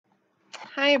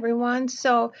Hi everyone.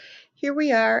 So here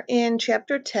we are in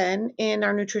chapter 10 in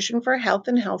our Nutrition for Health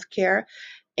and Healthcare.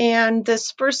 And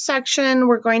this first section,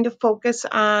 we're going to focus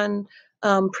on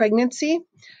pregnancy.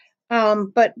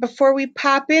 But before we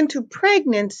pop into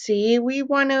pregnancy, we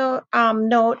want to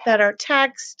note that our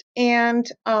text and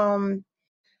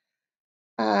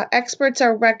experts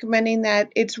are recommending that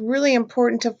it's really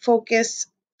important to focus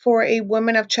for a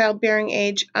woman of childbearing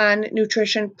age on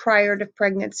nutrition prior to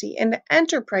pregnancy and to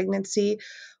enter pregnancy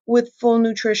with full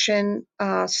nutrition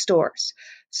stores.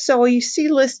 So you see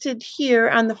listed here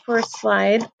on the first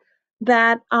slide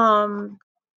that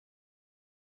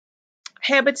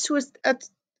habits to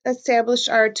establish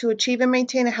are to achieve and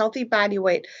maintain a healthy body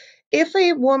weight. If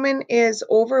a woman is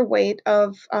overweight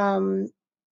of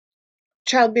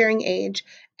childbearing age,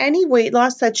 any weight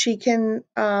loss that she can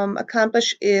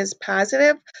accomplish is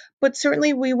positive, but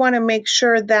certainly we want to make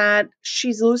sure that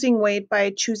she's losing weight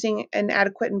by choosing an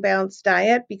adequate and balanced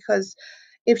diet, because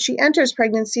if she enters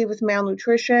pregnancy with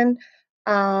malnutrition,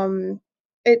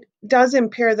 it does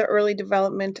impair the early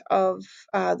development of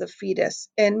the fetus,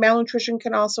 and malnutrition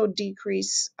can also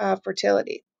decrease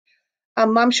fertility.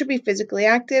 Mom should be physically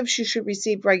active. She should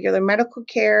receive regular medical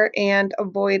care and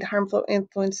avoid harmful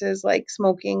influences like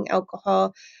smoking,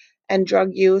 alcohol, and drug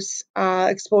use,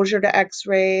 exposure to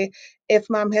X-ray. If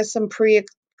mom has some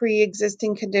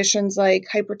pre-existing conditions like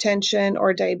hypertension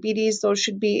or diabetes, those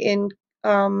should be in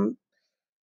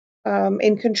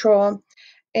control.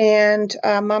 And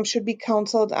mom should be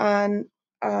counseled on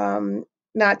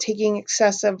not taking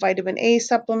excessive vitamin A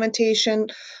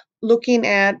supplementation, looking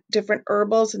at different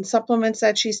herbals and supplements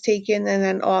that she's taken, and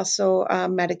then also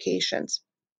medications.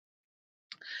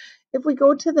 If we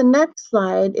go to the next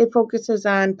slide, it focuses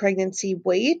on pregnancy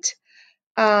weight.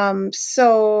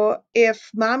 So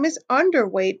if mom is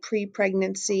underweight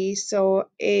pre-pregnancy, so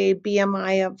a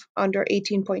BMI of under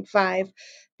 18.5,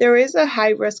 there is a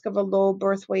high risk of a low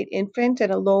birth weight infant,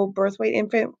 and a low birth weight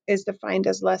infant is defined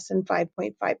as less than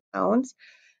 5.5 pounds.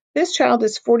 This child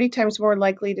is 40 times more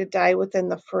likely to die within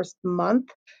the first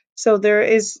month. So there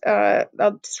is a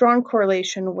strong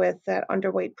correlation with that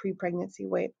underweight pre-pregnancy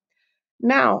weight.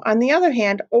 Now, on the other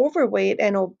hand, overweight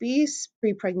and obese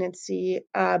pre-pregnancy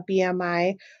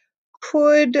BMI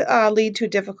could lead to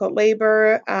difficult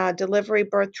labor, delivery,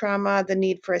 birth trauma, the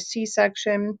need for a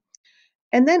C-section,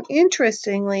 and then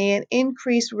interestingly, an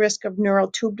increased risk of neural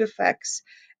tube defects.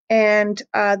 And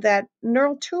that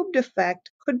neural tube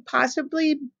defect could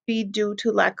possibly be due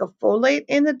to lack of folate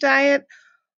in the diet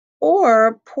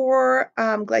or poor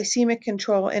glycemic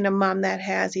control in a mom that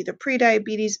has either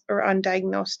prediabetes or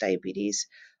undiagnosed diabetes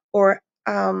or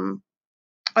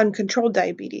uncontrolled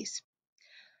diabetes.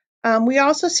 We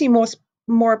also see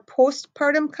more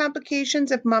postpartum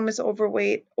complications if mom is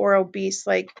overweight or obese,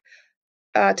 like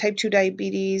type 2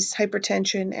 diabetes,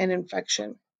 hypertension, and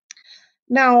infection.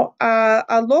 Now,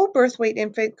 a low birth weight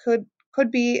infant could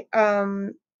be a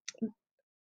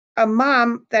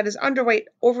mom that is underweight,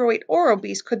 overweight, or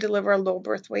obese could deliver a low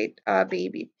birth weight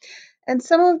baby. And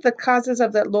some of the causes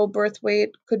of that low birth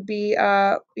weight could be,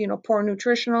 poor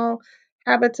nutritional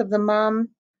habits of the mom,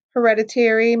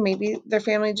 hereditary, maybe their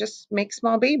family just makes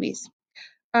small babies,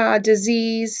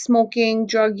 disease, smoking,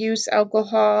 drug use,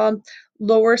 alcohol,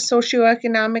 lower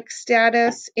socioeconomic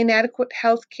status, inadequate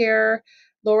health care,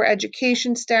 lower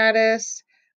education status,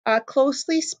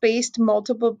 closely spaced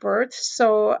multiple births.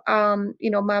 So,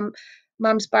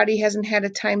 mom's body hasn't had a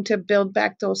time to build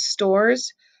back those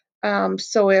stores.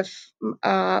 So if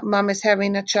mom is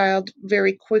having a child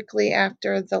very quickly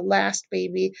after the last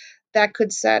baby, that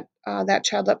could set that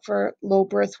child up for low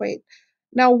birth weight.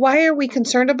 Now, why are we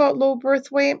concerned about low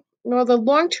birth weight? Well, the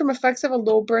long-term effects of a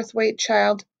low birth weight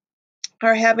child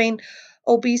are having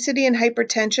obesity and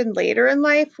hypertension later in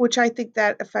life, which I think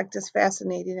that effect is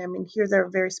fascinating. I mean, here they're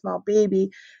a very small baby,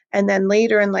 and then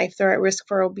later in life they're at risk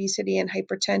for obesity and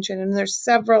hypertension. And there's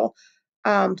several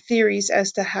theories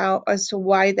as to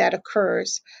why that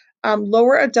occurs.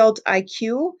 Lower adult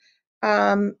IQ,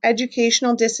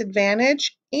 educational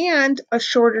disadvantage, and a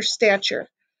shorter stature.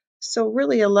 So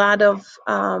really a lot of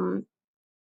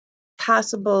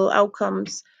possible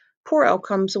outcomes, poor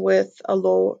outcomes with a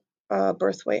low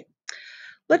birth weight.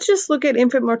 Let's just look at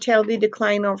infant mortality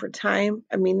decline over time.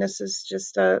 I mean, this is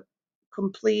just a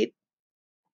complete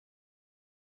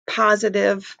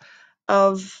positive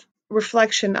of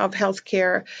reflection of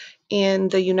healthcare in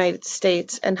the United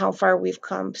States and how far we've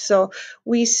come. So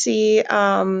we see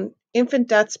infant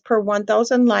deaths per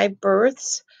 1,000 live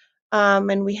births,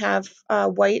 and we have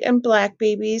white and black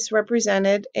babies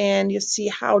represented, and you see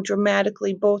how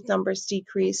dramatically both numbers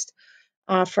decreased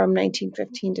from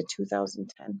 1915 to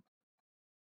 2010.